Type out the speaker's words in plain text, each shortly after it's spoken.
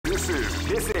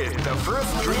This is the first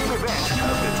dream event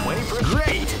of the 21st.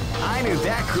 Great! I knew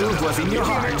that groove was in your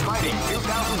heart. Fighting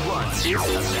 2001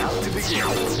 is about to begin.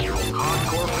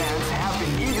 Hardcore fans have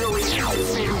been eagerly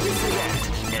anticipating this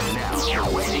event, and now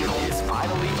the waiting is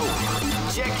finally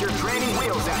over. Check your training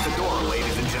wheels at the door,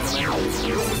 ladies and gentlemen. This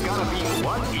is gonna be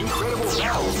one incredible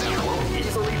battle that won't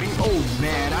easily be. Oh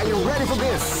man, are you ready for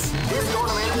this? This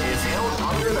tournament is held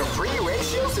under the free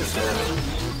ratio system.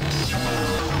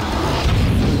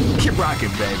 Keep rocking,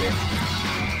 baby.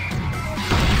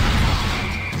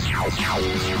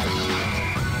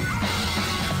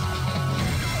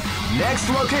 Next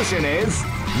location is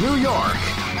New York.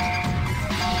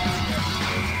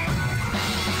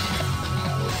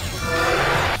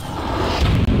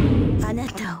 あな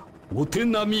たをお手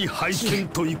並み拝見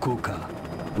といこうか。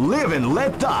 Live and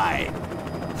let die.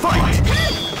 Fight!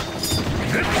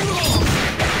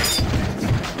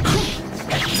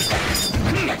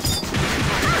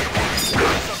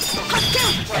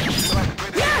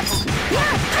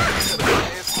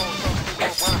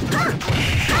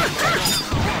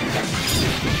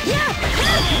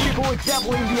 Beautiful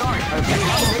example in the art of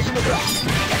combination attack.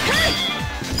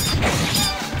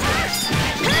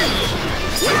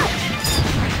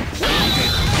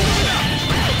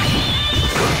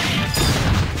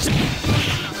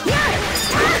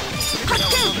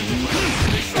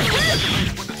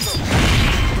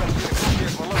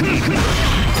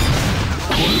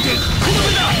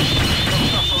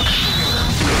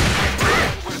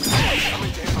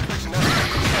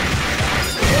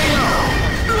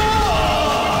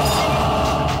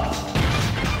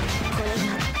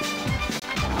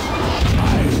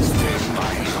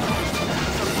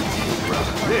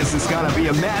 This is gonna be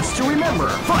a match to remember.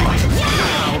 Fight!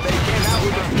 Wow, they came out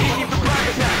with a sneaky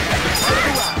surprise attack at the start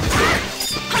of the round.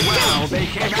 Wow, they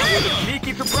came out with a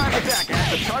sneaky surprise attack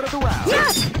at the start of the round.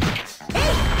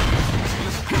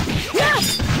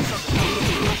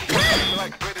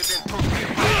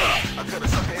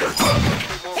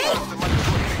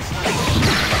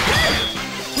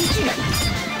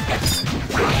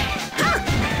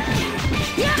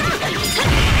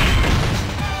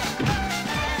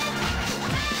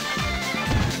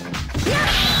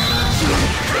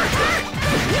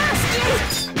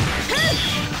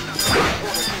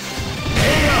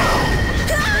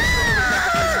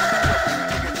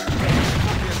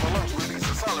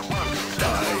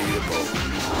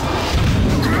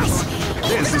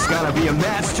 This is gonna be a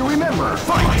match to remember.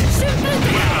 Fight!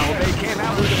 Wow, they came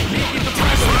out with a sneaky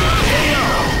surprise attack.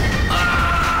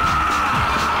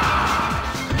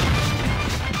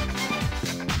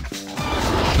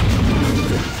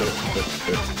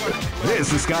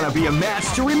 This is gonna be a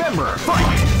match to remember. Fight!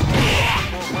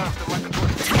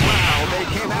 Wow, they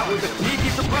came out with a sneaky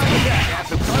surprise attack at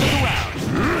the start of the round.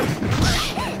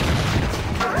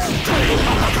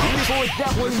 Beautiful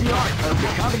example in the art of the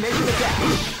combination attack.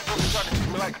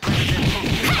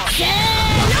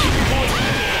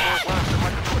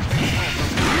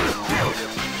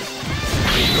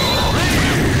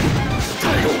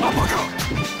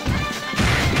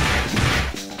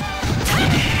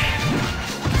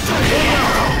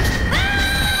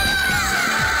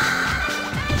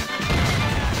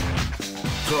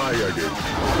 Try again.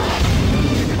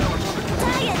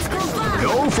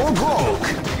 Go for broke.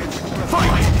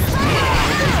 Fight!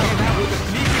 With a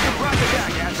sneaky surprise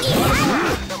attack at the start of the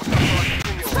round.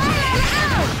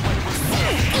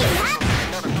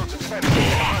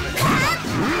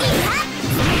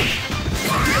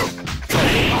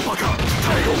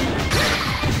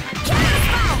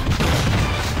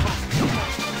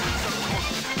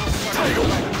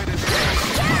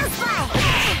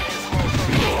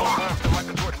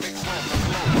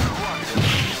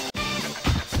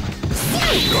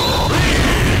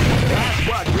 That's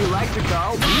what we like to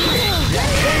call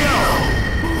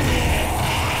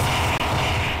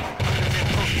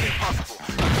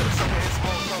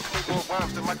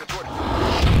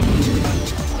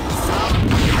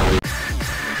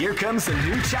Here comes a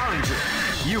new challenger.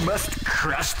 You must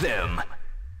crush them.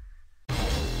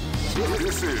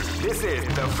 This is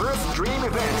the first dream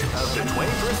event of the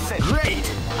 21st century.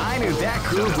 Great! I knew that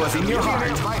groove was in your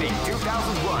heart. Fighting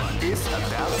 2001 is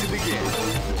about to begin.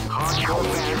 Hardcore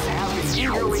fans have been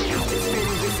eagerly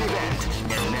anticipating this event,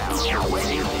 and now the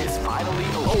waiting is finally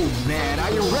over. Oh man,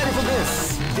 are you ready for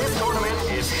this? This tournament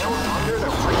is held under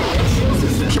the free ratio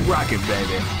system. Keep rocking,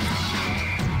 baby.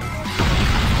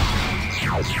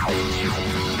 I'll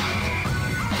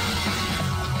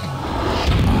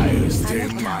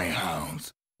take my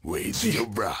hounds. Wait your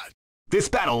bride. This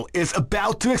battle is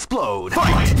about to explode.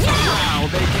 Fight! Wow,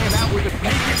 they came out with a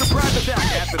sneaky surprise attack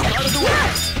at the start of the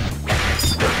round.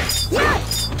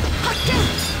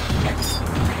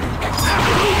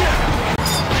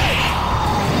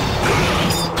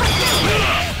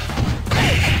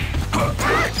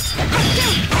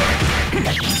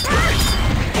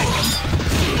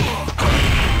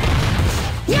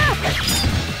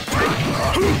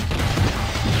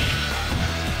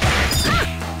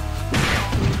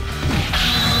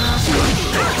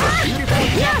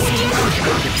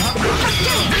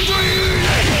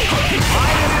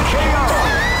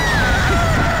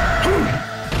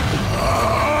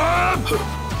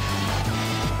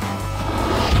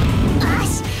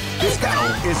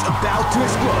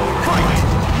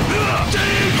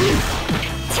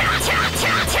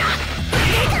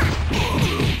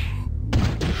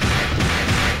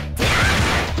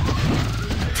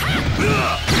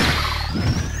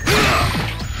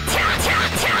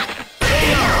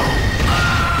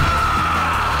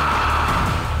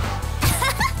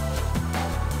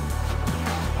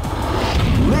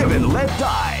 and let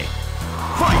die.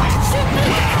 Fight!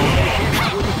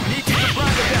 Sneaky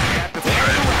surprise attack at the start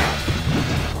of the round.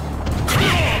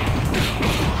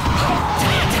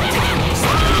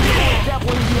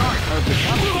 Definitely the art of the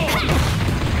capcom.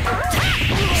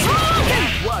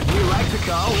 That's what we like to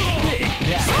call big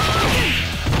damage.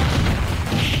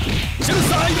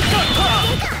 Suicide Capcom!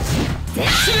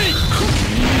 What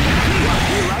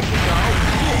we like to call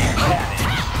big damage.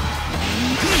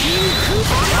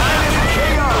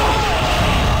 KO!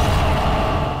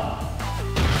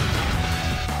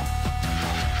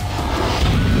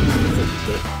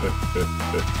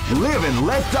 Live and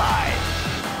let die.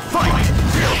 Fight!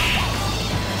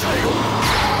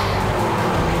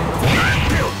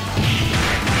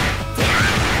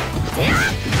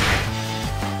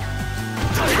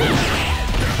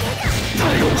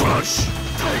 Tiger Crush!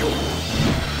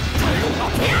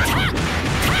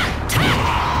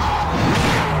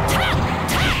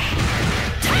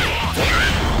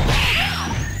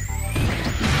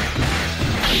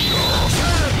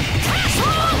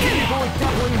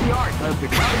 Definitely the art of the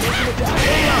combination attack.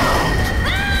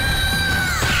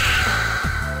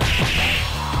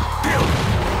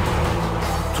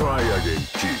 Try again,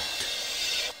 cheat.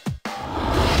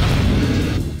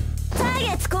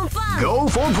 Targets confirmed. Go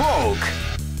for broke.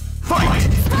 Fight!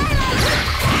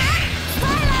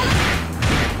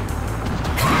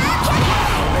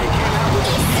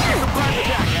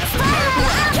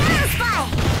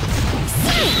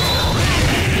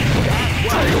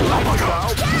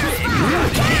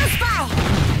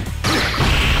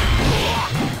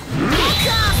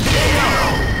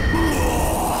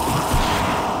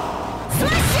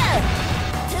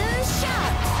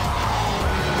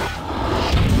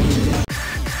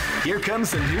 Here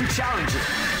comes a new challenger.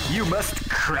 You must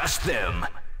crush them.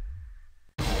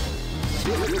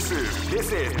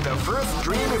 This is the first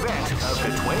dream event of the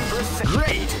 21st century.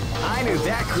 Great! I knew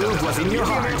that groove was in your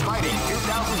heart. Fighting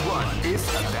 2001 is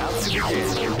about to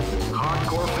begin.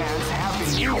 Hardcore fans have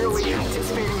been eagerly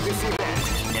anticipating this event,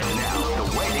 and now the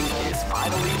waiting is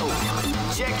finally over.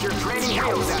 Check your training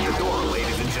wheels at the door,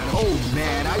 ladies and gentlemen. Oh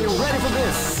man, are you ready for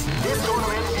this? This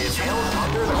tournament is held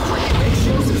under the free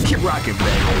ratios. Keep rocking,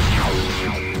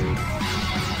 baby.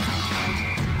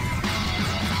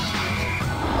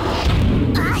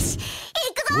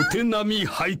 お手並み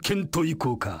拝見とい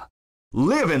こうか。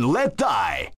 Live and let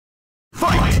die.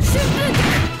 Fight!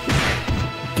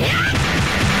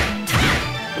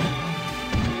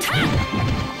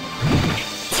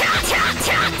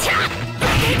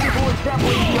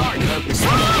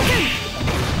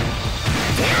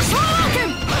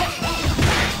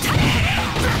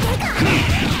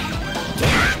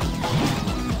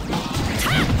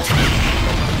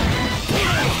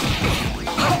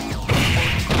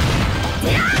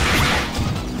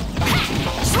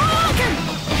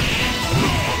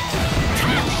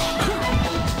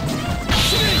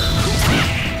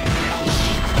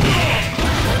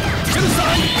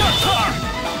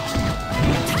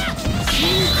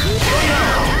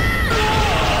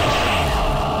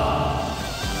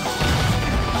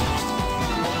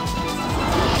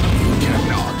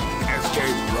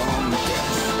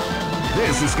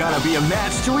 This is gonna be a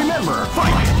match to remember.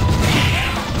 Fight!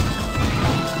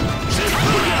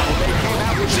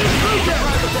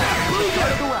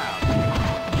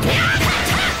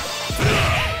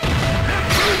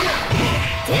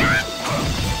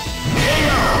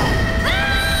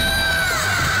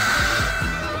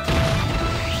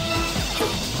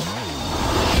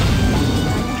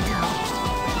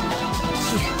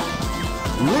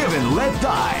 Live and let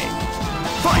die.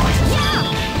 Fight!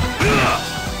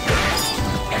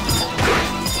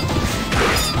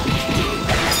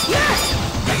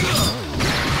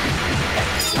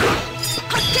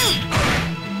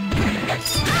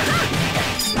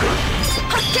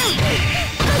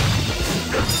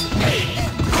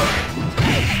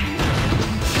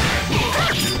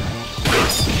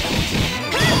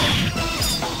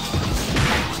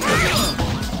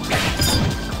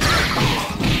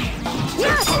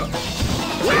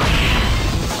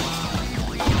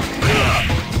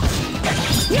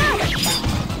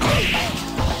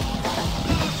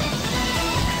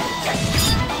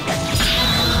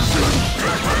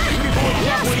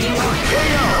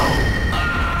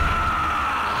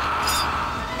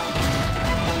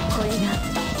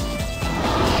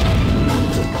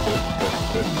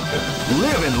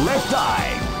 Live and let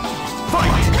die.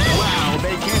 Fight! Wow,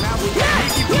 they came out with a sneaky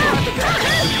surprise attack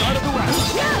at the start of the round.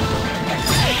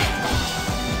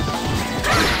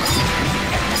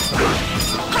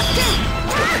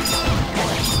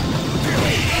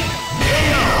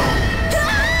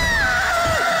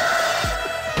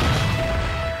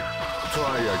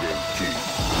 Try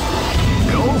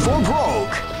Go for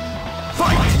broke.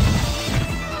 Fight!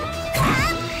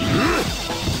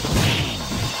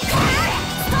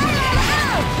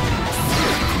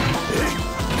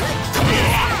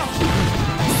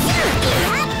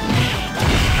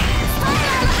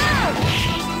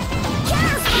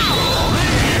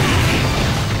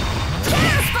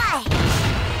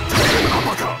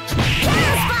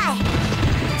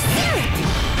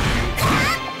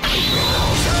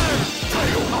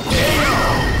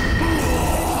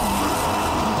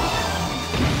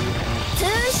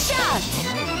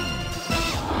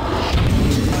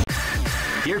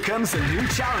 Here comes a new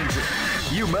challenger.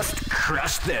 You must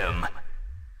crush them.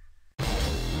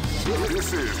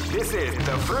 This is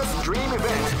the first dream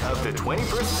event of the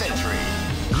 21st century.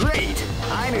 Great!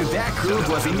 I knew that groove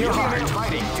was in your heart.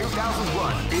 Fighting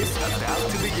 2001 is about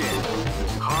to begin.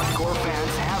 Hardcore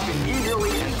fans have been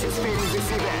eagerly anticipating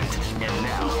this event, and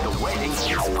now the waiting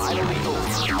is finally over.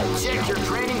 Check your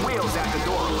training wheels at the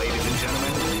door, ladies and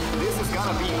gentlemen. This is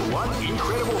gonna be one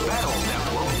incredible battle that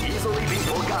won't easily be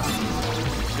forgotten.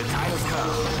 The time has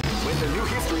come when the new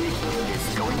history is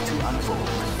going to unfold.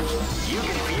 You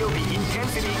can feel the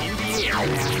intensity in the air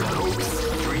as the hopes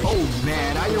dream. Oh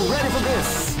man, are you ready for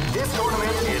this? This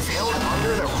tournament is held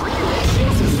under the free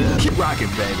ratio system. Keep rocking,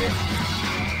 baby.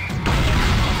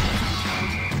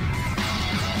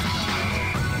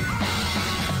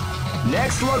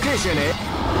 Next location is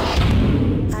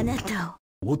あなた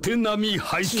をお手並み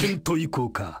拝見といこ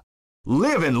うか。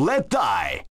 Live and Let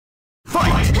Die.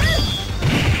 Fight!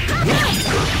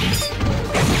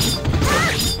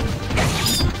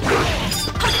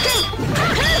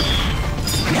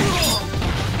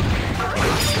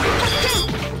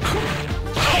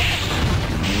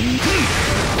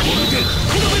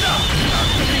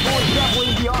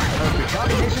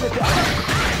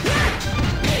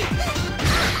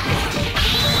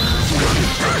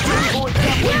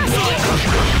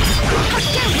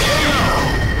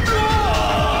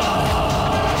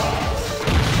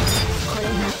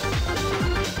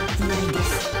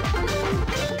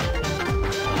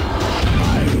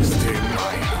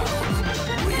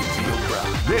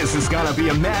 This is gonna be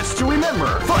a match to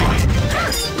remember. Fight!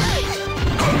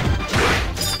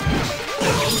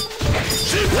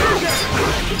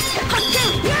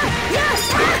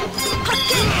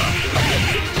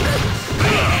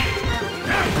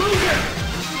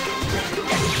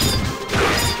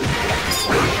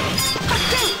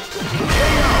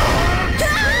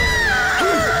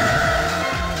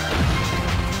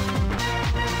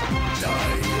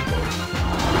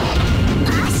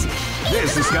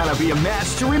 This is gonna be a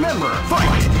match to remember.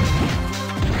 Fight!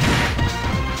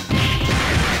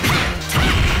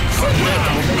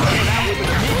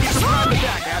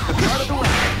 Attack at the start of the round.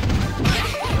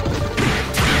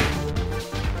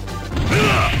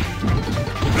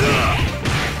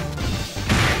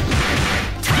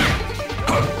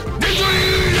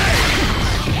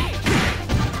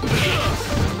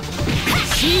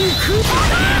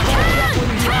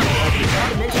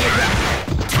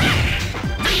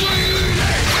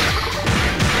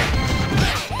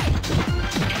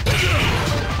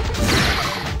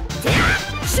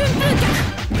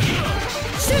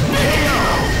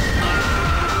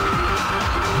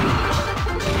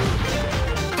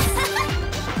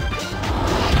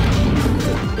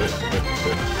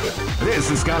 This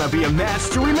is gonna be a match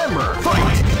to remember.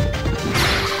 Fight!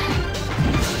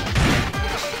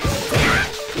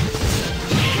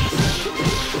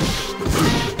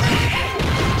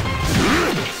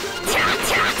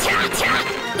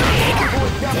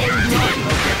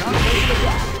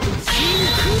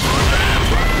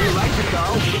 You like to go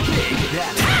big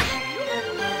that.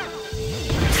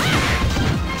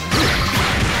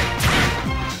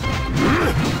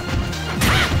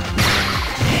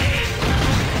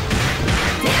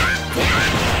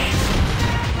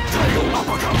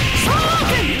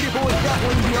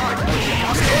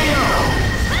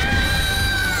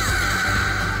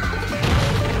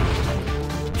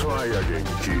 Try again,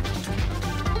 kid.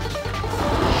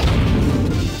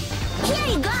 Here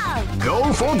you go!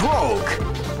 Go for broke.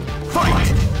 Fight!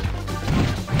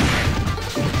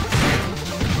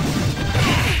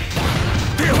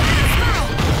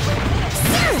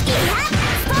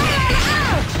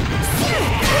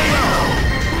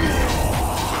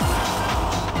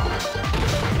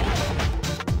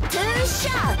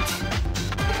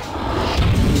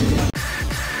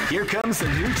 Here comes a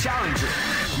new challenger.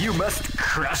 You must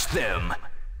crush them.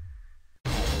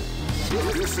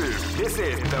 This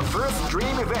is the first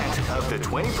dream event of the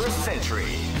 21st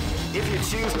century. If you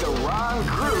choose the wrong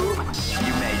groove,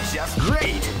 you may just...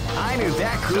 Great! I knew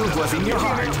that groove was in your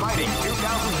heart. Fighting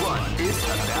 2001 is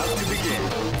about to begin.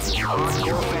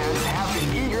 Hardcore fans have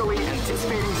been eagerly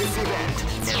anticipating this event,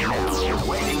 and now the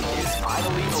waiting is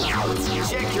finally over.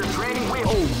 Check your training wheel.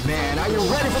 Oh man, are you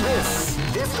ready for this?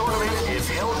 This tournament is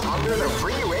held under the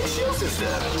free ratio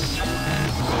system.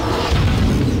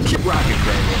 Keep rocking,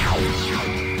 baby.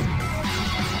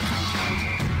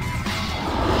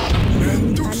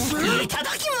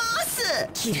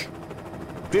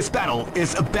 This battle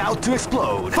is about to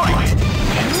explode. Fight!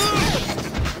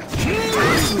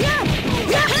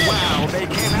 Wow, they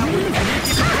came out with a sneaky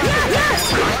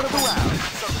surprise out of the round.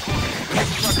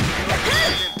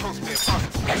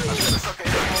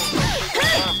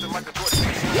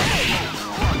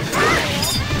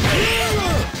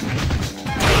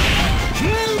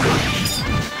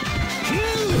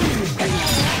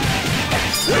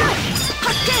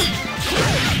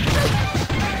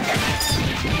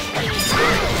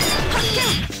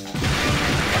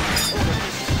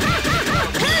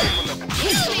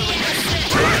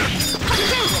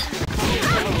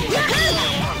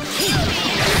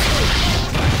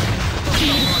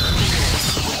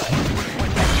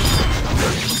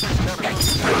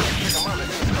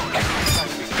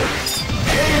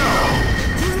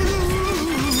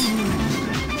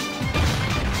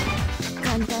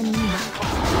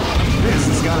 This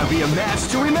is gonna be a match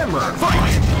to remember.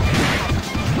 Fight!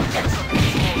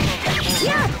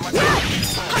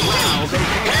 Wow, they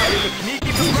came out with a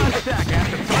sneaky surprise attack at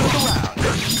the start of the round.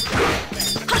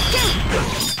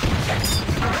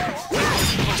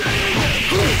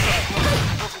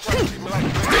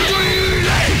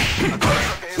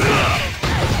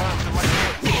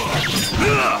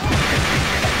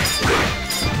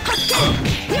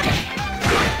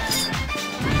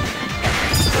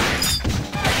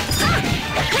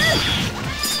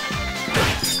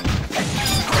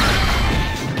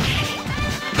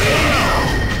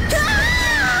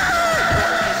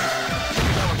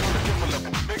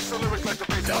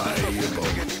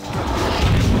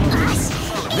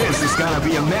 This is gonna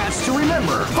be a match to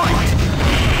remember. Fight!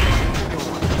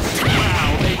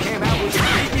 Wow, they came out with a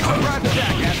sneaky surprise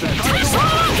attack at the start of the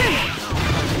round.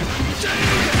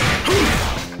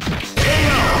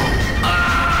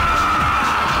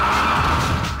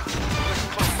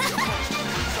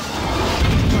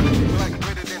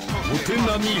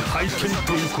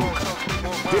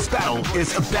 This battle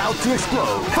is about to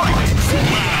explode. Fight!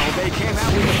 Wow, they came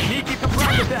out with a sneaky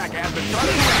surprise attack at the start of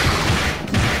the round.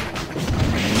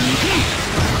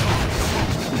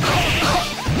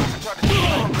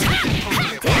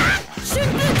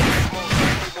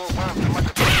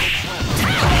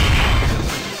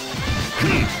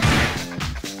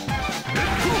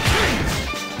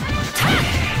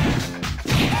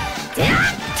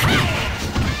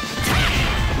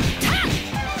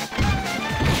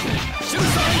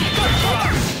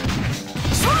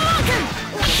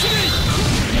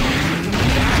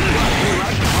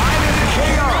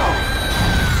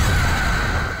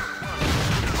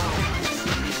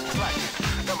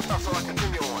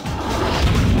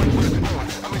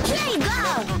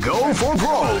 Go for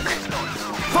broke!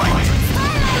 Fight!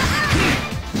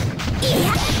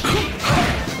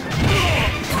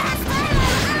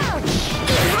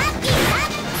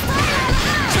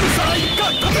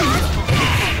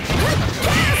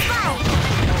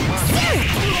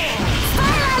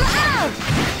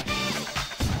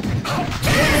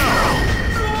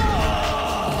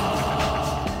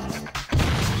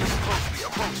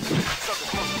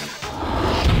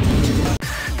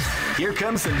 Here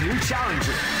comes a new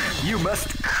challenger. You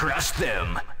must crush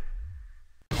them.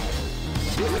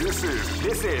 This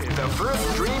is the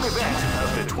first dream event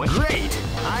of the 20. Great!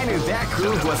 I knew that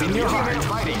groove was in your heart.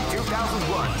 Fighting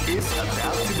 2001 is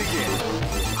about to begin.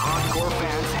 Hardcore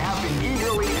fans have been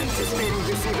eagerly anticipating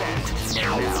this event, and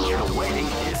now the waiting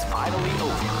is finally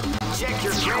over. Check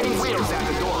your training wheels at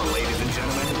the door, ladies and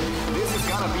gentlemen. This is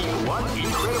gonna be one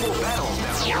incredible battle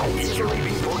that will easily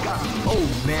be forgotten. Oh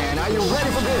man, are you ready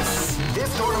for this? This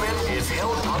tournament is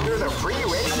held under the free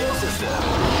ratio system.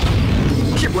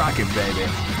 Keep rocking, baby.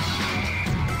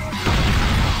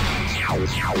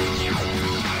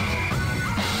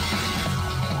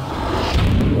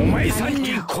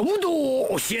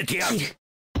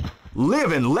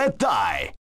 Live and let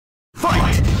die.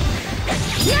 Fight!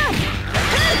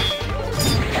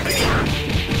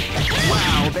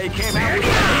 Wow, they came out with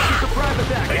a surprise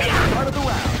attack at the start of the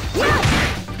round.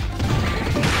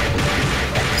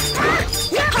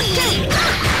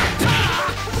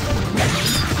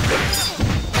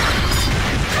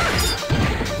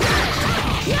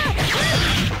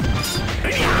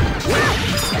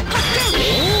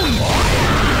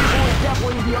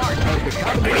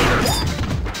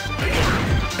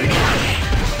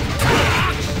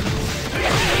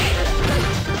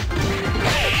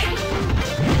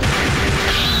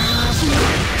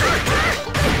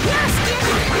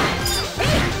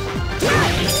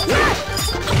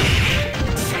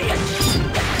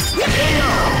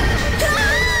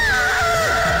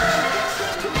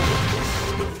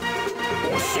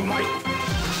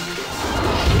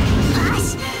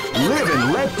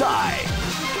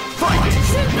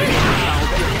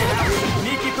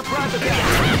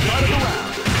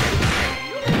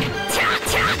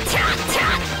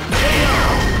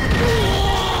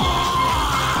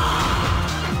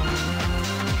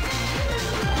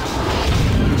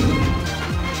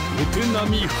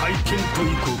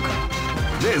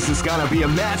 is gonna be a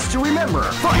match to remember.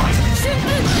 Fight!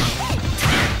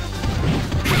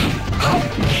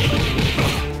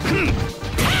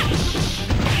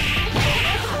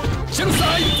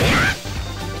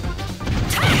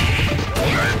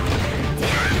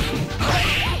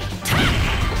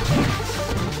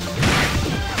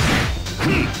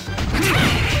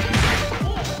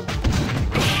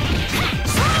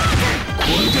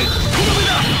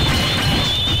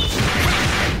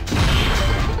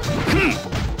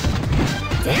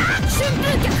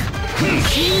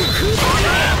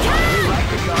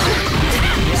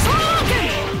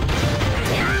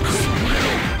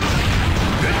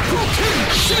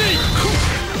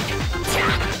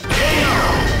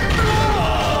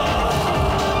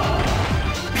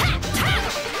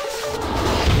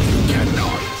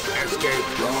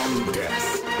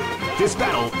 This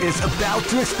battle is about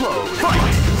to explode. Fight!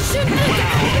 Wow,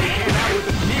 they came out with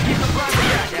a sneaky surprise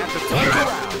attack at the start of the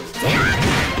round.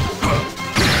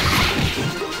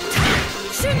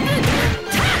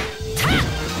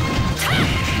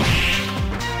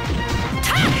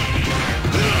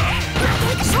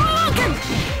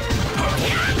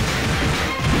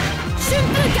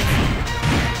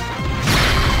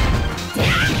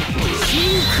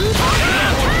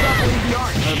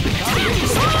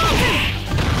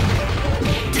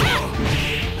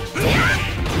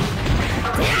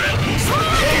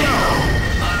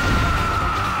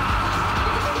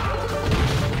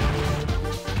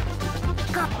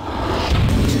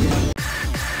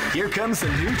 Here comes a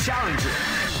new challenger.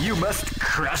 You must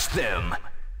crush them.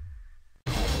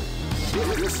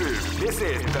 This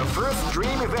is the first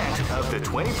dream event of the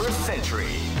 21st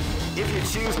century. If you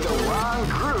choose the wrong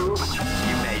groove,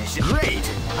 you may Great!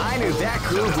 I knew that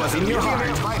groove was in your heart.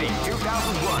 Fighting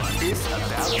 2001 is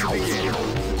about to begin.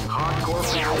 Hardcore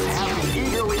fans have been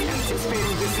eagerly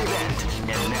anticipating this event,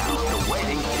 and now the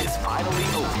waiting is finally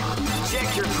over.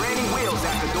 Check your training wheels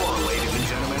at the door, ladies and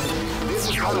gentlemen. This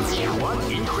is gonna be one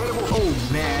incredible... Oh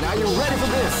man, are you ready for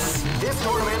this? This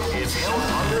tournament is held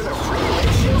under the free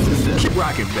ratio system. Keep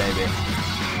rocking, baby.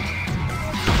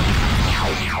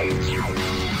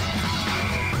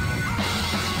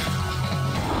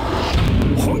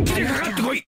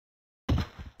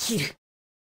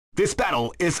 This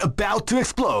battle is about to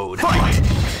explode. Fight!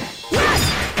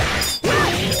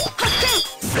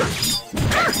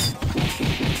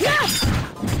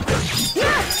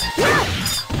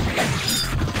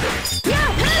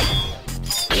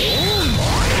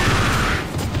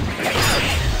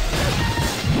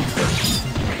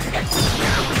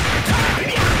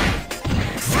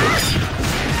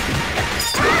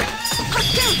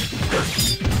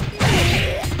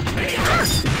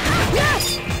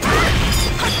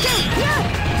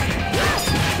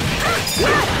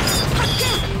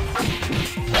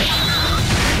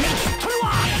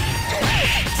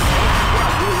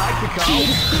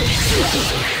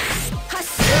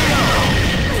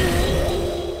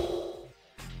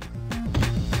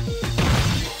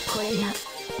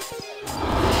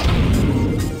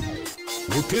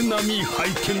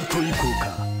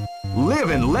 Live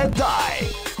and let die.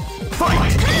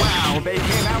 Fight! Wow, they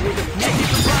came out with a sneaky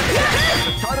surprise at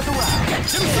the start of the round.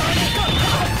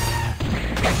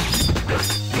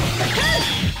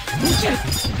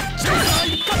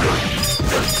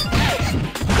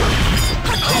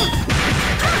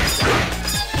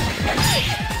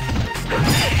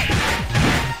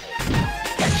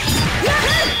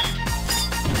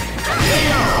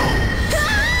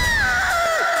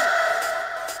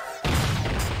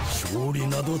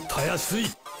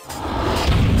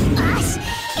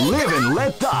 Live and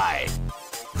let die.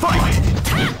 Fight!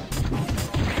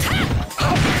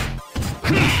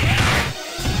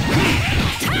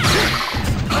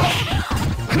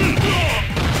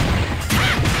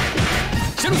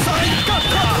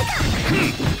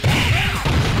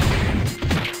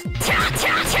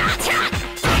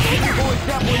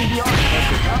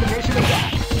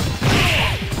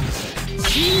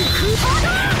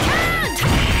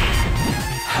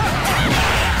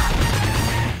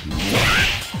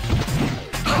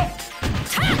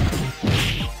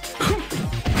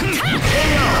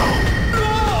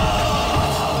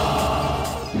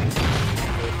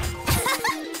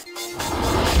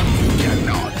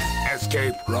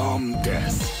 From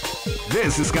death.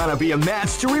 This is gonna be a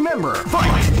match to remember.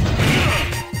 Fight!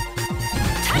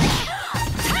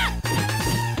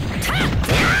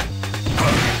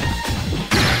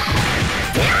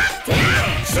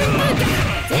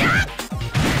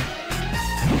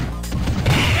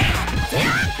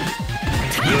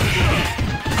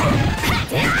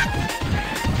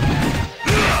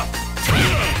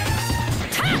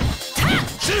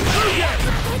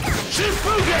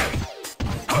 Shifugen!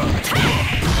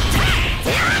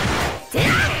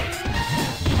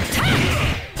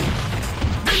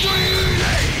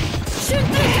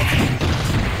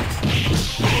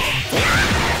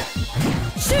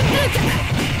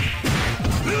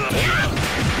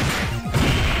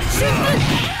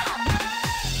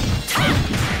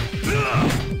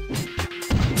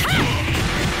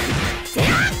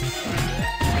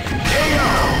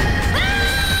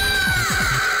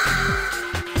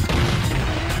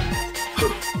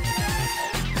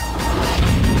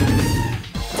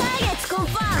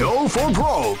 Go for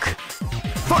broke.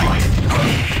 Fight!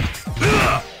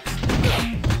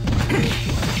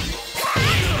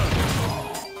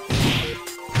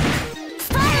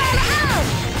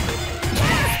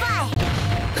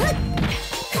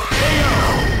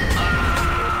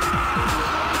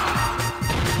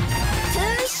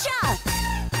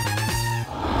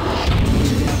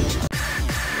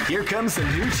 Here comes a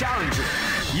new challenger.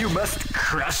 You must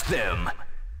crush them.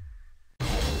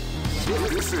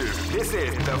 This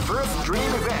is the first dream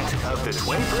event of the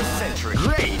 21st century.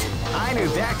 Great! I knew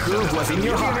that groove was in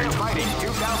your heart. Fighting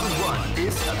 2001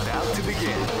 is about to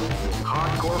begin.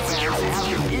 Hardcore fans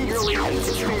have been eagerly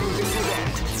anticipating this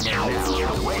event. And now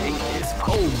the waiting is...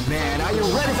 Oh man, are you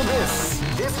ready for this?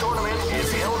 This tournament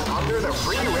is held under the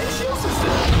free ratio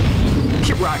system.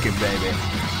 Keep rocking, baby.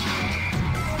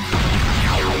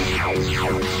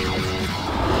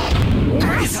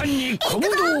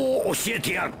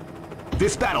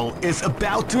 This battle is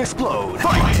about to explode.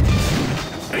 Fight!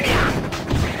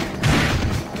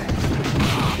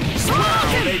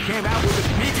 Wow, they came out with a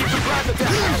sneaky surprise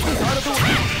attack at the start of the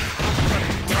round.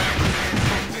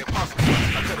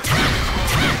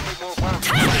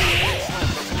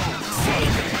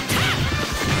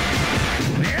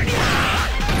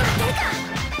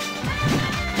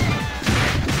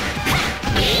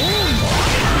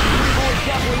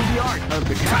 Definitely the art of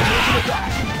the combination attack.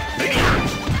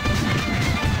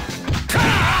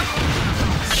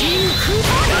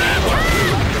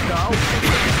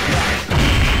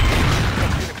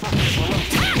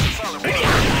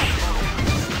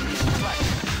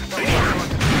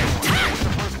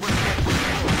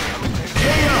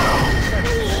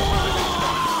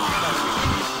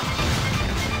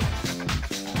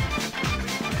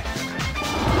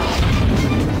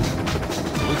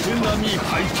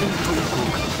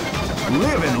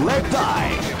 Live and let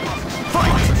die.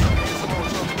 Fight!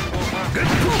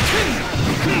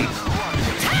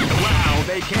 Wow,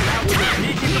 they came out with a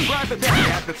sneaky surprise attack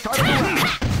at the start of the round.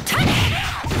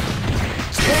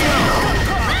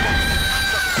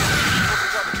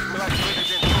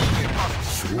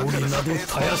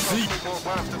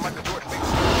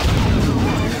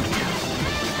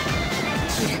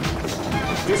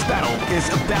 This battle is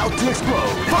about to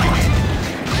explode. Fight!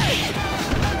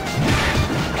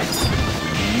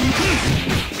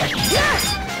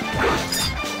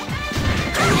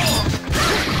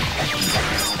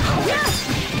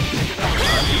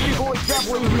 Evil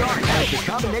example in the art of the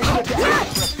combination attack.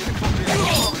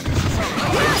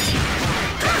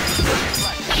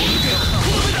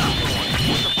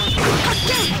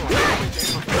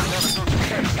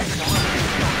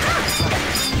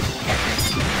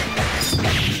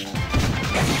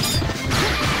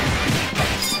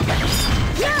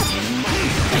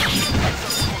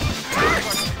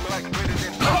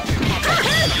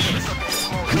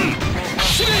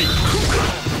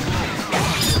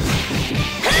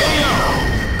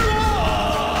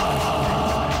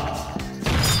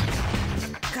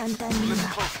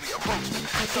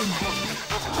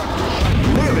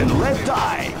 Live and let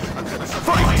die.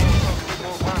 Fight!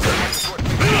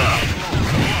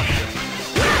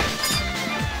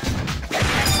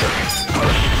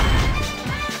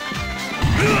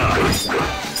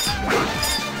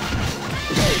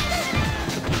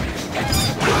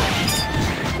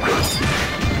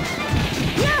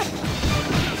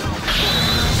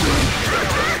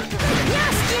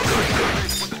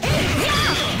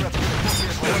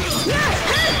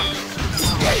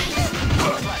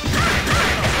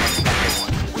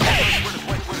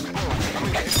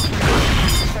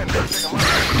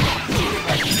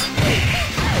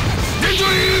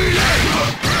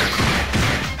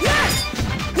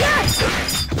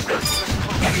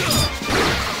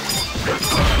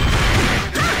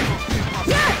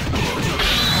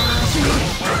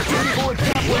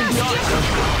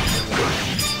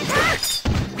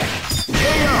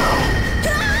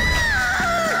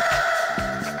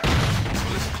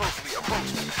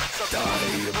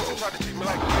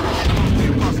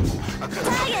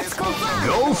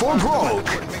 Go for broke!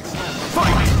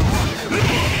 Fight!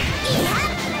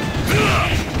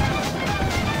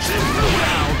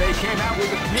 Wow, they came out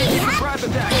with a sneaky surprise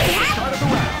attack at the start of the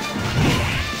round.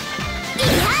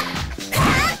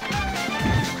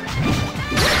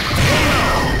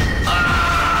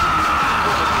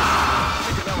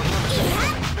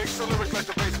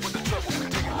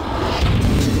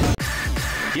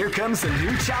 Here comes a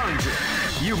new challenger.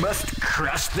 You must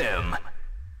crush them.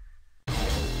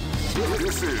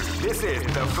 This is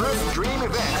the first dream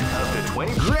event of the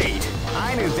 20. Great!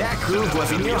 I knew that groove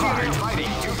was in your heart. Fighting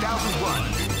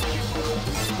 2001.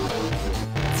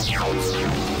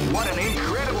 What an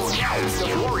incredible cast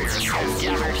of warriors has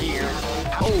gathered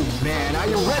man, are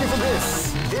you ready for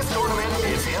this? This tournament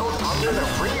is held under the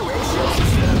free ratio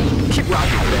system. Keep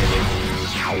rocking, baby.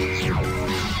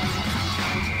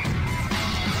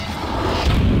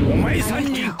 お前さん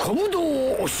に小武道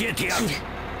を教えてやる。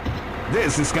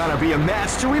 This is gonna be a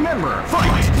match to remember. Fight!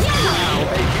 Now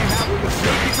they came out with a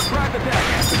sneaky surprise attack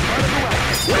at the front of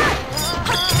the leg.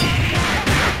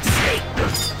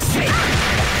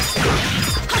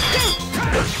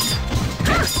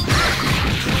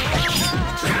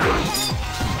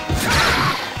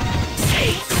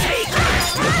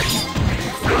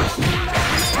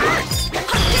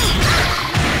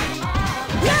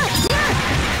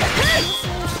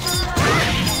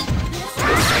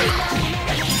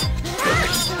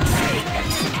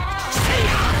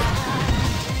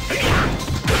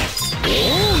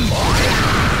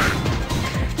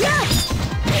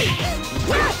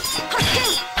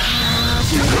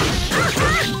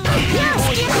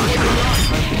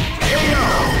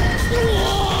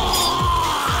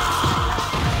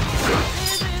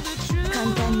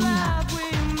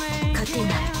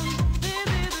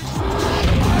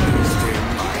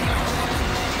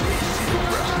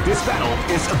 This battle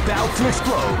is about to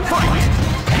explode. Fight!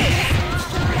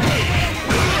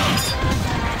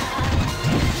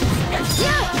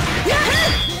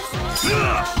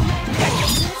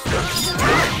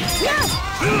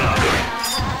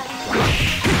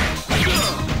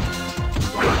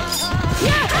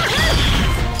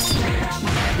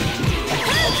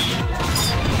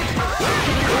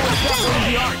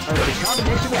 The art of the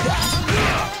combination attack.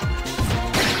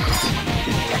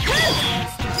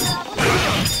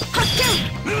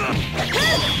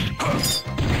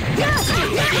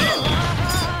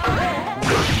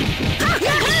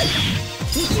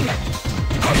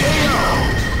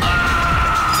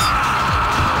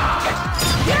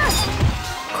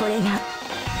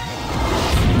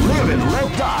 Live and let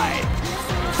die.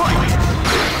 Fight!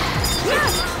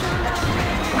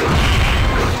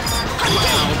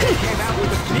 Wow, they came out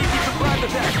with a sneaky surprise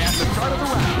attack at the start of the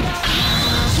round.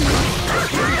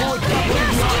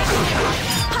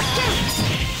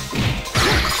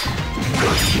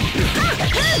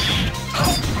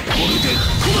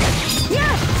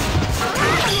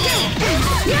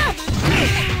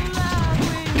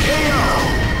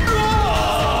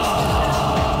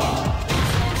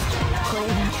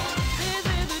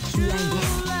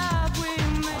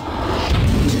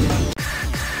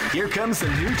 Here comes a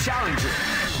new challenger.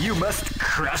 You must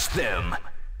crush them.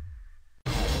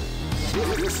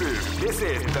 This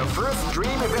is the first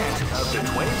dream event of the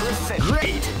 21st century.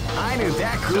 Great! I knew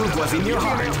that groove was in your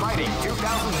heart. Fighting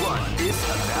 2001 is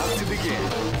about to begin.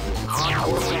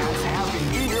 Hardcore fans have been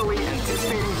eagerly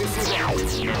anticipating this event,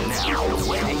 and now the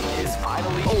wedding is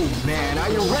finally. Oh man,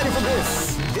 are you ready for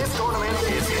this? This tournament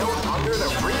is held under the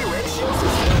free ratio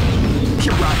system.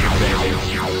 Keep rocking, baby.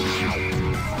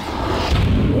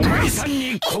 お前さん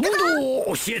に小武道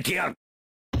を教えてやる。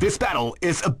 This battle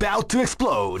is about to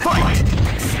explode. Fight!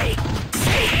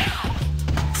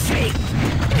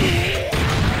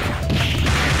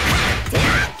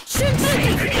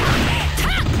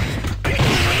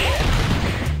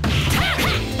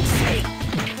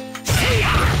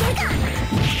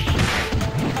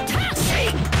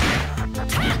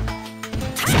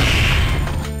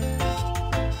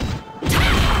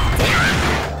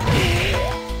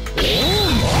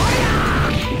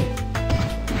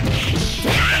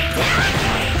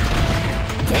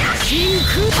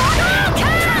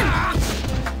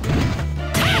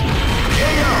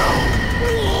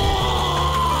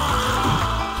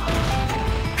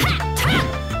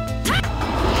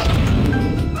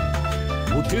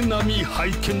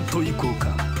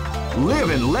 Live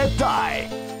and let die.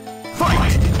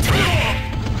 Fight!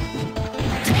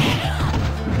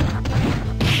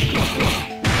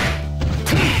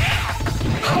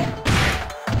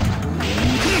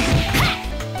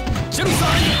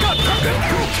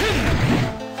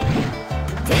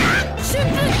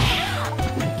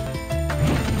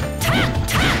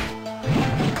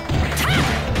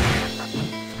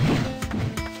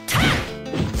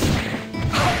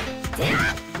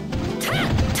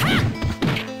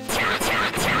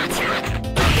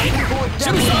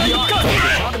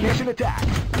 Combination attack.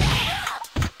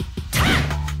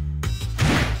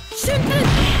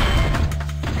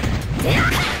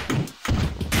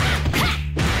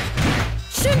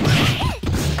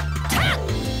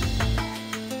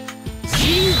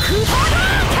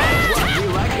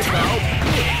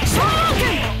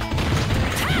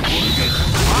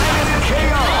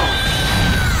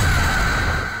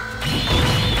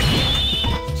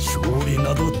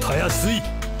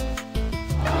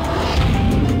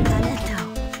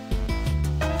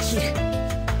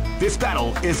 This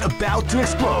battle is about to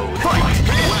explode. Fight!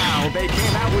 Wow, they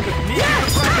came out with a sneaky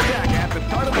surprise attack at the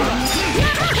start of the round.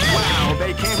 Wow,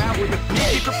 they came out with a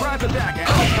sneaky surprise attack at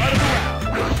the start of the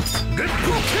round. Good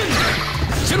cooking!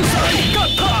 Shirusai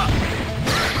Gata!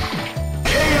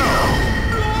 KO!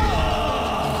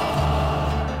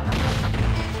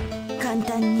 簡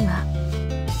単には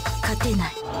勝てな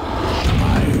い。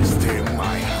 I'll stay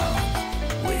my house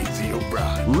with your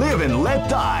bride. Live and let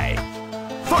die.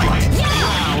 Fight!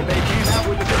 Wow, they came out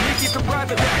with a sneaky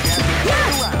surprise attack at the start of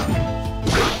the round.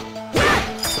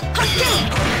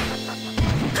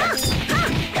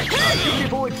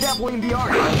 Beautiful example in the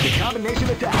art of the combination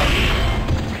attack.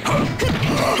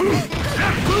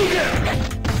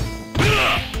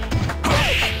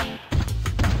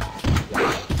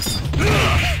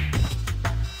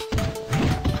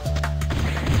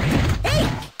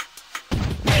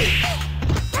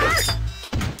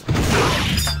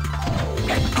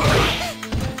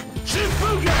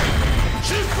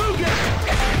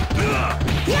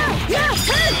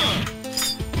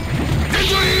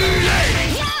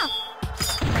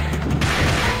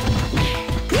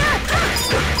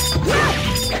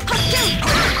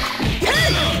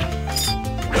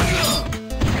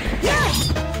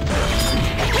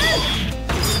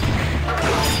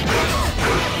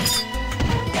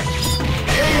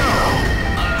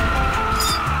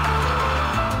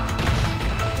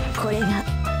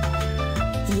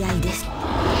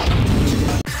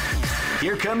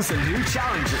 Here comes a new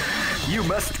challenger. You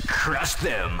must crush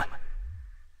them.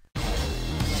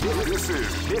 This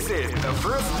is the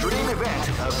first dream event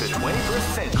of the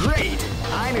 21st century. Great!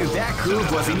 I knew that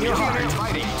groove was in your heart.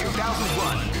 Fighting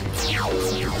 2001.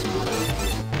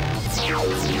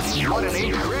 What an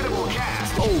incredible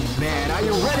cast! Oh man, are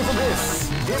you ready for this?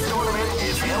 This tournament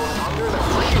is held under the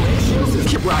free ratio system.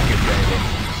 Keep rocking, baby.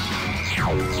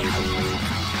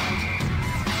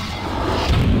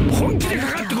 本気で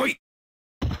かかってこい。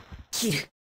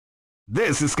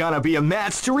 This is gonna be a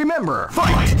match to remember.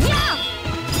 Fight!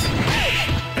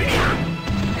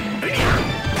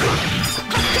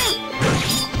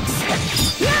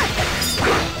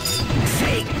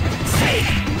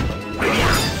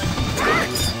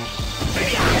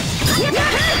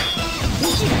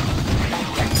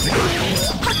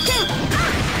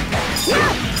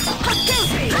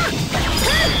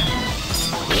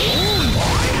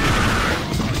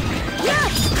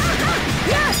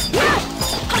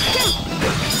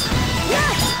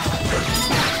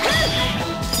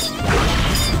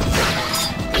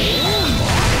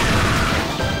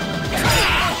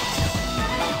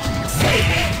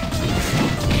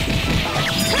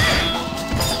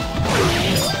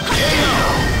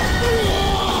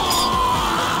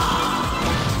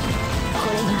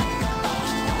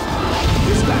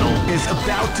 Is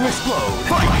about to explode.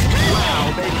 Fight!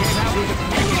 Wow, they came out with a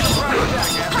sneaky surprise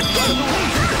attack at the start of the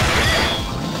round.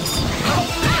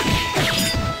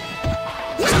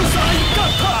 Shirusai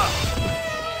Gata!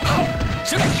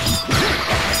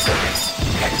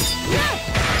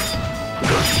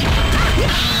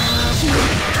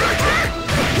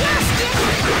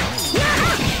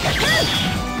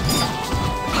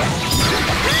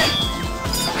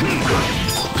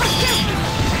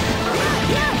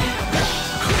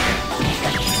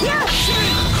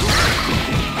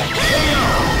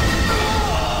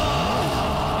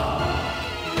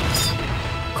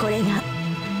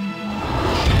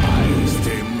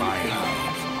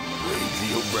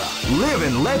 Live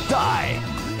and let die.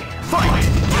 Fight!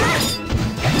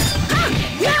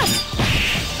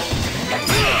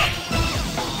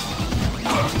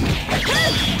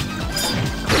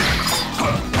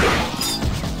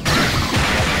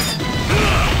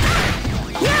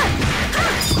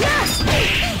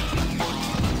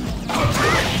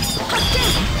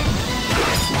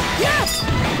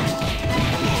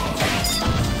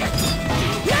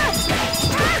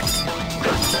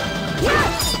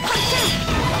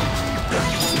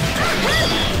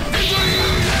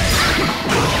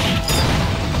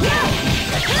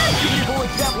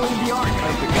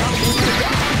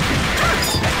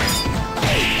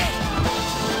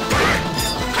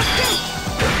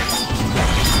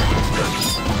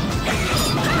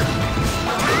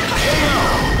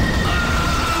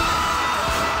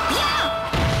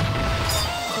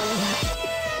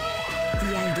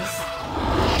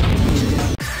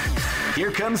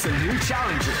 Here comes a new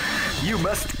challenger. You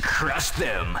must crush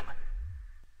them.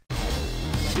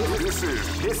 This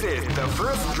is the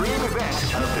first dream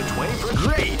event of the 21st.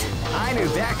 Great! I knew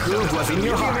that groove was in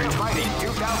your heart. Fighting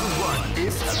 2001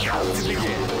 is about to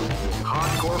begin.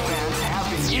 Hardcore fans have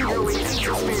been eagerly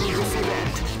anticipating this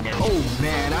event. And oh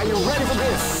man, are you ready for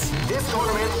this? This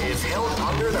tournament is held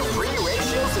under the free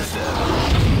ratio system.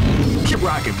 Keep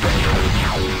rocking, baby.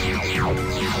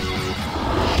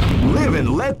 Live and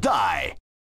let die.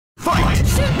 Fight!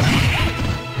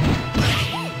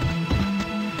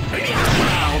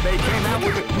 Wow, they came out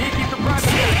with a sneaky surprise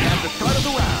attack at the start of the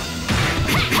round.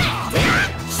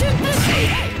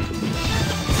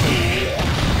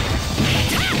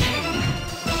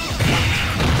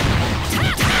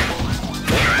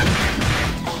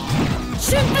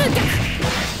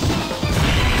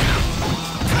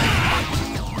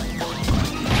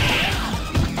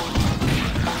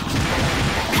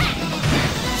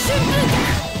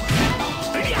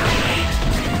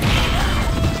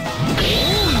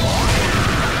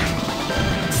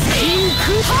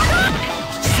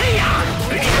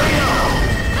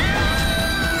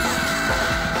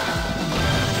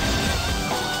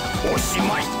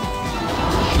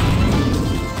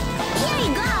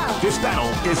 This battle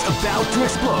is about to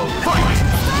explode. Fight!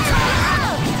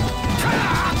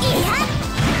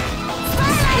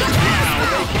 Now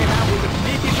they came out with a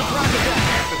sneaky surprise attack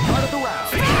at the start of the round.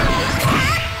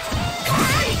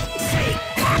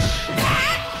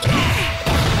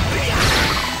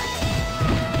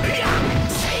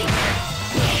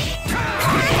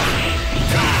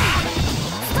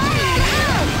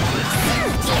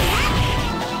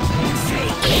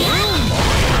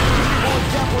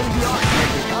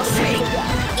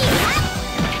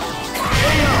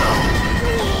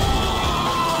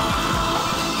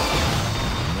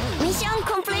 Mission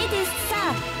completed, sir.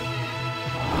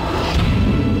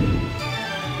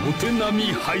 お手並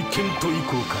み拝見とい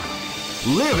こうか。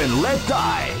 Live and let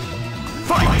die.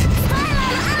 Fight!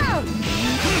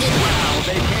 Wow,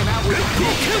 they came out with a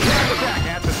sneaky surprise attack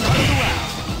at the start of the round.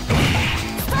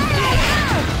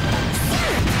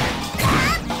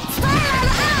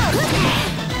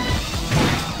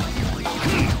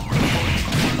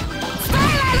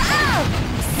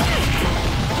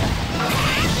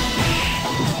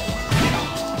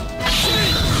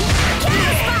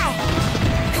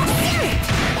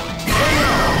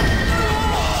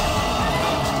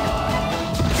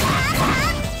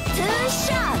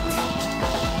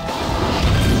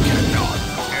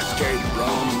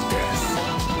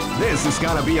 This is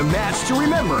gonna be a match to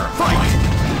remember. Fight!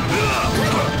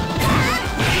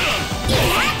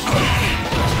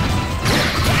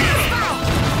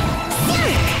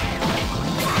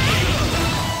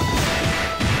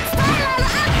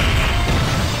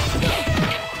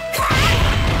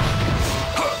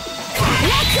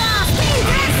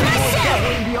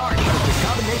 The art of the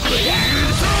combination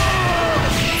attack.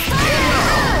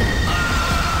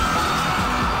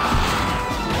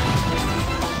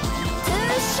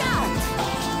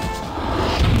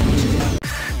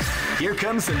 Here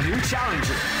comes a new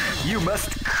challenger. You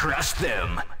must crush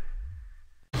them.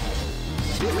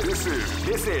 This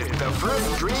is the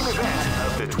first dream event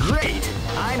of the Great!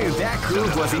 I knew that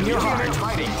groove was in your heart.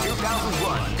 Fighting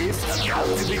 2001 is about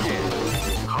to begin.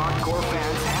 Hardcore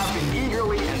fans have been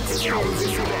eagerly anticipating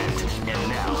this event, and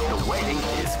now the waiting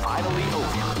is finally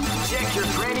over. Check your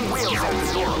training wheels at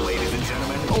the door, ladies and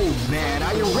gentlemen. Oh man,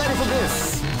 are you ready for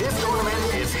this? This tournament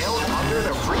is held under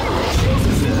the free ratio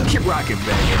system. Keep rocking,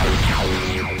 baby.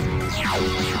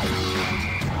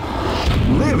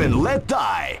 Live and let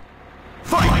die.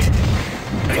 Fight!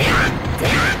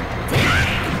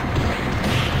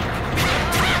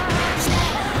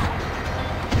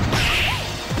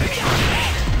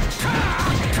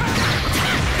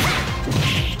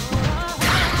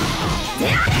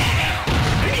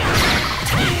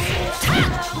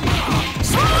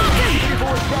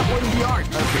 Definitely the art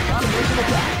of the combination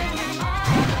attack.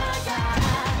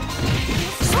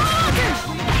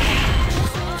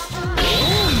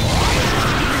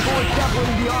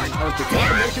 Definitely the art of the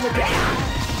combination attack.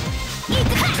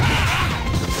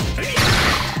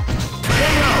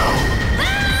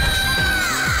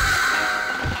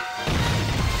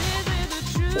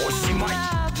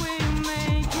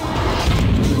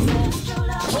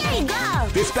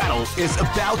 This battle is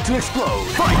about to explode.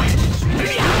 Fight!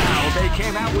 Now they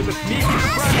came out with a sneaky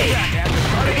surprise attack at the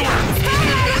start of the round.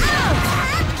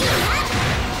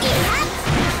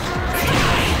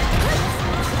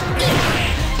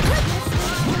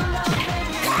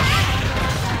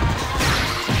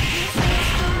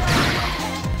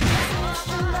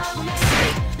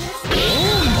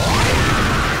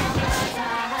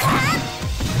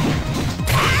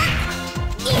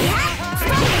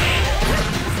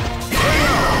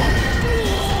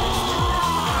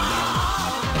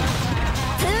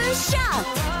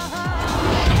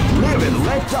 Live and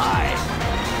let die.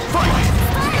 Fight!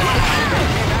 They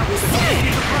came out with a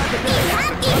sneaky surprise attack at the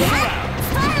start of the round.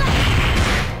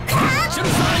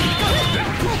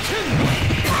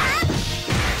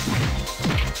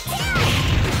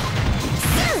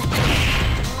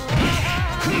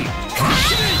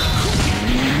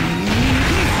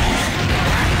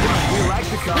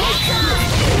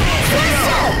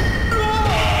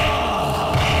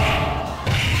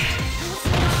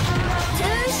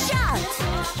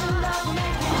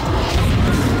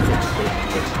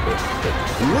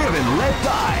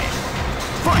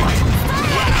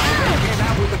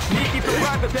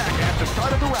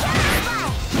 the round.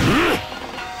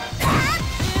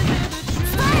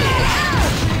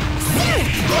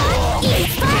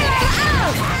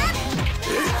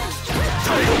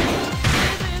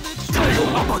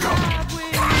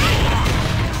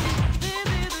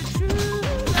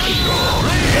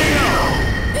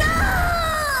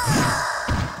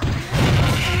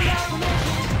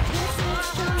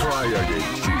 Try again,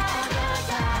 cheat.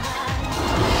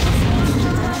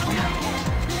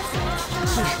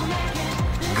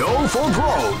 Go for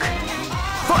broke.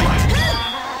 Fight!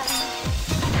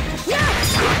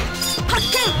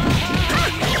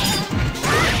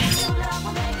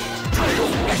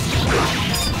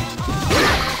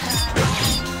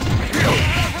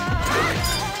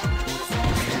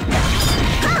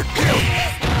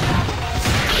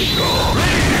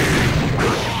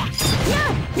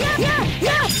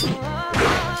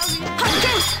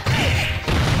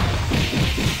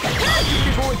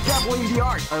 People dabbling the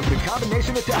art of the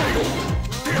combination attack.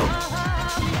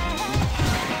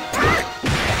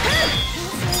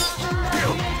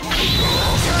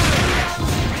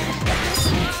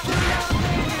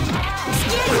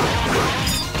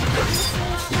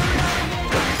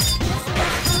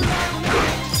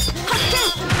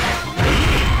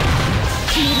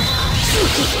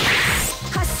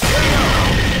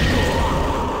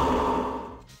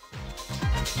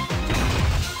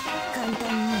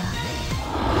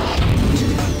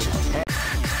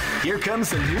 Here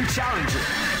comes a new challenger.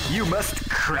 You must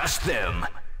crush them.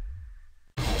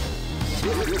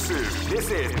 This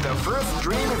is the first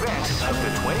dream event of the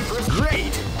 21st.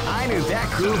 Great! I knew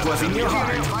that groove was in your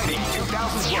heart. Fighting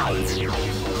 2001.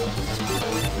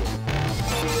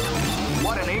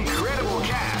 What an incredible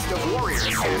cast of warriors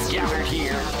has gathered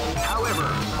here. However,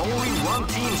 only one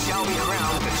team shall be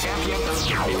crowned the champion of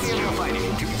the Millionaire Fighting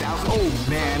in 2000. Oh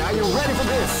man, are you ready for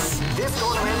this? This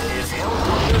tournament is held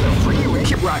under the free range.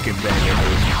 Keep rocking, baby.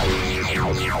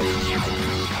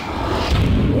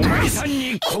 お前さん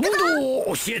にコブ道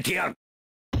を教えてやる。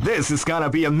 This is gonna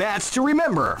be a match to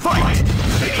remember. Fight!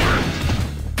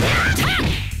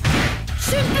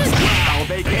 Wow,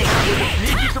 they came out with a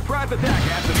sneaky surprise attack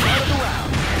at the start of the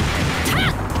round.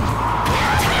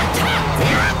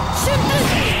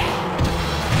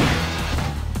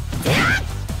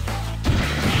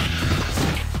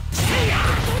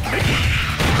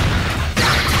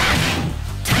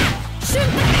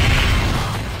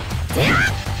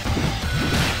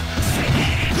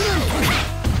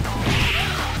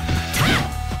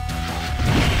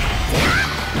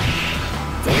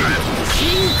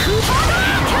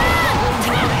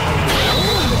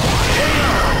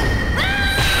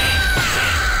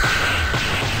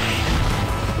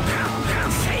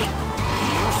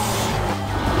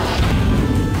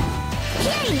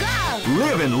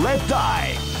 Live and let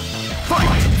die. Fight!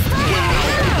 Wow,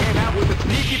 they came out with a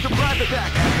sneaky surprise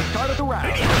attack at the start of the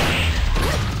round.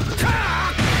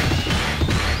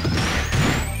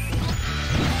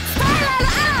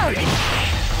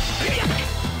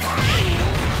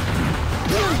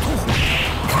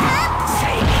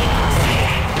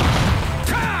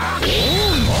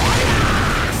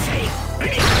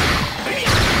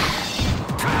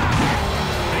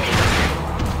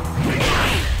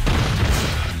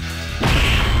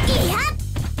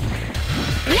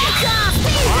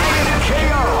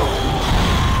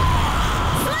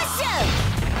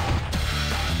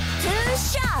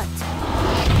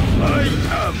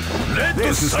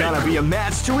 This is gonna be a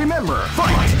match to remember.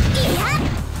 Fight! They came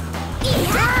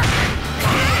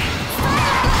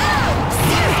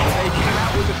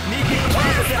out with a sneaky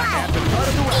surprise attack at the start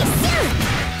of the round.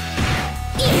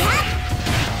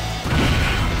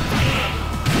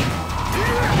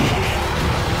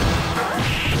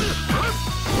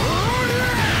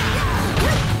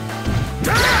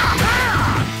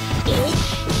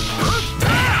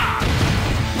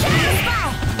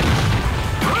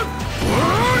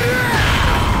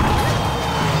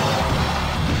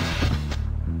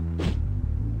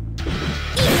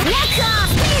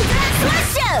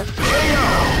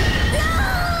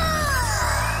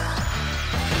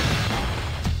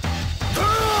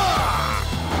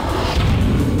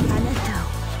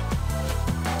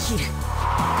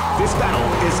 This battle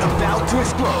is about to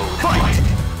explode. Fight!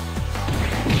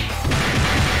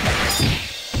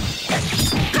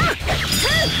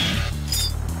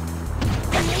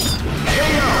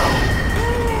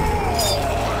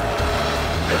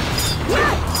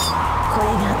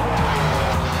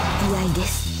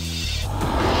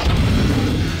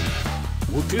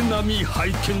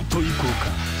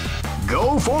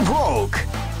 Go for broke.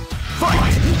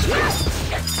 Fight!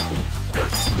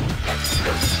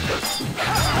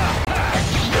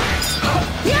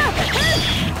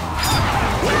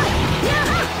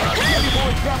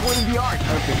 learning the art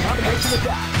of the combination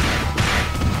attack.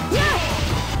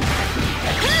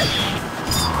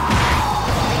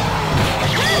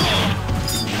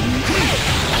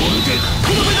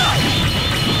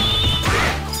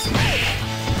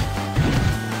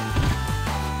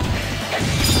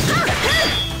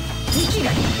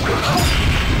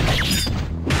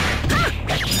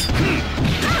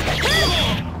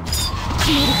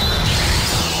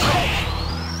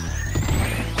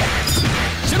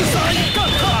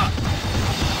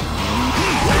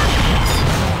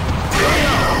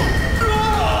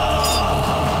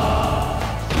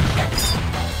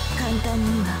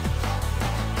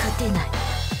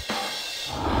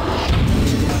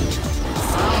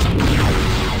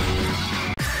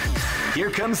 Here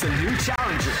comes a new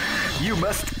challenger. You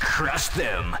must crush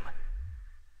them.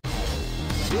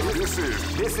 This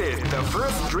is the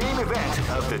first dream event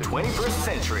of the 21st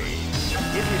century.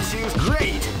 If you choose,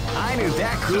 great! I knew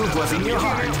that groove was in your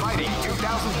heart. Fighting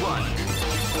 2001.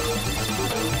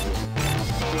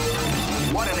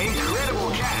 What an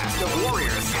incredible cast of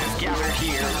warriors has gathered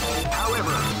here.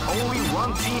 However, only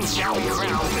one team shall be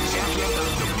crowned the champion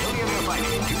of the Millionaire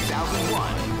Fighting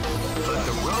 2001. But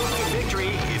the road to victory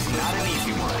is not an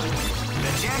easy one.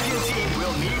 The champion team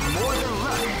will need more than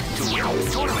luck to win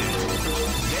this tournament.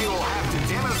 They will have to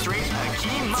demonstrate a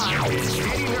keen mind and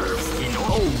steady nerves in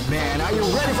order. Oh man, are you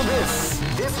ready for this?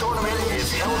 This tournament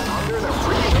is held under the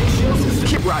free ratio system.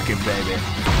 Keep rocking, baby.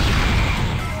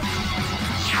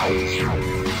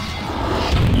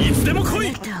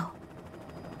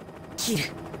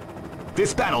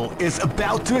 This battle is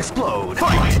about to explode.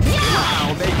 Fight!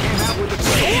 Wow, they came out with a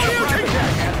surprise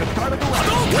attack at the start of the round.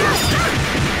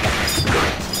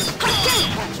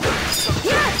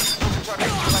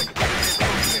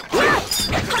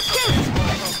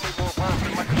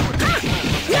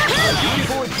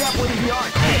 Beautiful example in the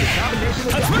art of the combination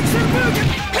attack.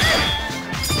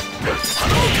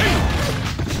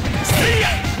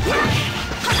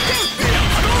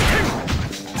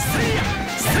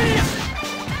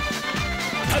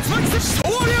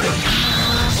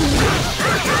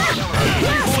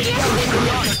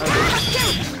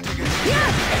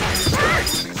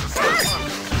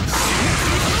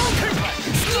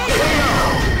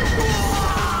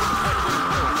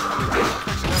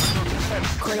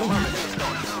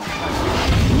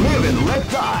 Live and let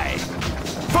die.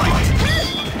 Fight!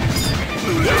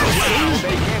 Wow,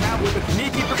 they came out with a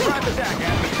sneaky surprise attack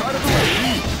at the start of the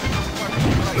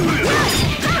race.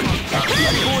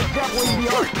 Beautiful example in the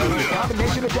art of the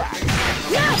combination attack.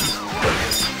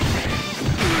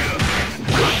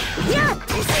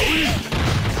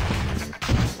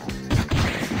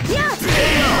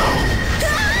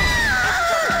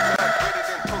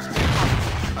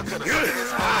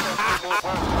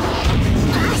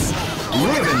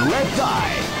 Live and let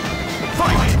die.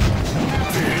 Fight!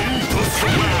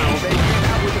 Wow, they came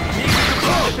out with a sneaky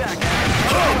surprise attack at the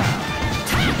start of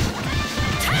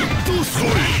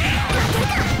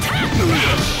the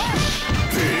round.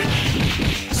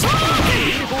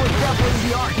 Beautiful example in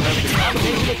the art of the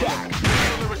combination attack.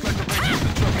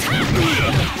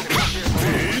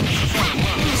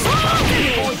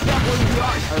 Beautiful example in the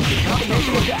art of the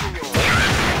combination attack.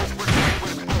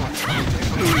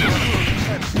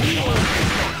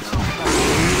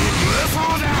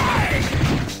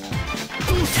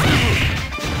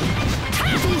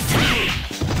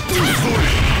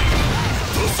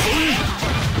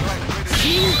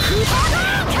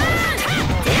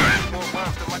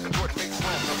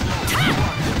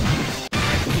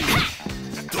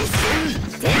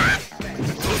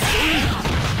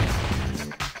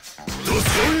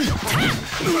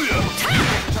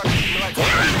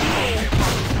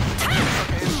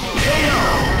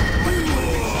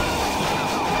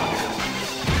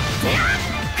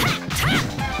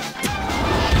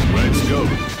 Let's go.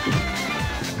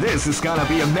 This is gonna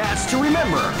be a match to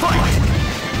remember. Fight!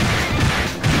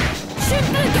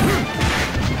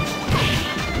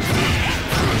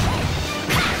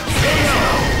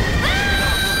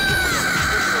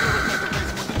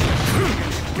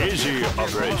 Easy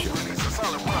operation.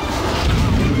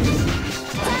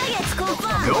 Targets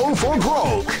confirmed. Go for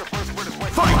broke.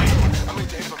 Fight!